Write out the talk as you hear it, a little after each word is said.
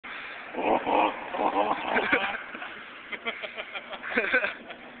Yo,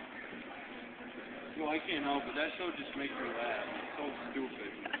 I can't help it. That show just makes me laugh. It's so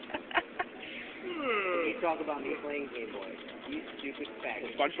stupid. You talk about me playing Game Boy. You stupid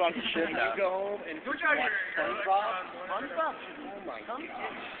faggot. SpongeBob's a shit now. You go home and watch SpongeBob? SpongeBob? Oh my god.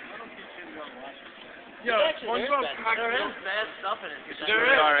 Yo, SpongeBob There is bad stuff in it. There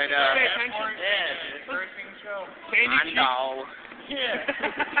is. All right, Pay attention. Yeah, it's a cursing show. I know. Yeah.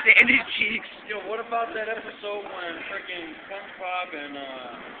 Sandy's cheeks. Yo, what about that episode when freaking SpongeBob and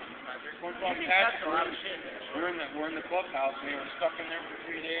SpongeBob and Patrick were in the clubhouse and they were stuck in there for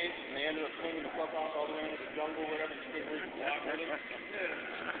 3 days and they ended up swinging the clubhouse all the way into the jungle, whatever, the Squidward block with him. And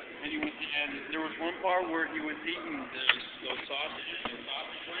there was one part where he was eating those sausages and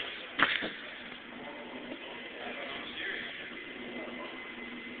sausage links.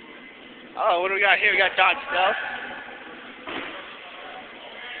 Oh, what do we got here? We got Dodge Stealth.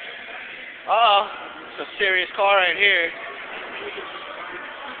 Uh-oh. It's a serious car right here.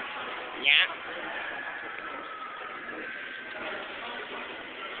 Yeah.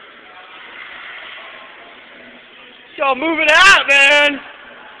 Yo, move it out, man!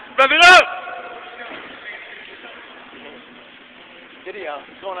 Rev it up! Video.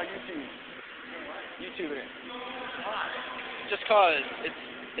 It's going on YouTube. YouTube it. Just cause it's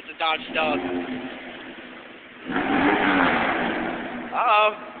a Dodge Stealth.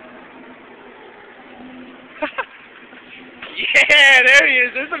 Uh-oh. Yeah, there he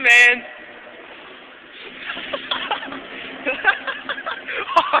is. There's a man.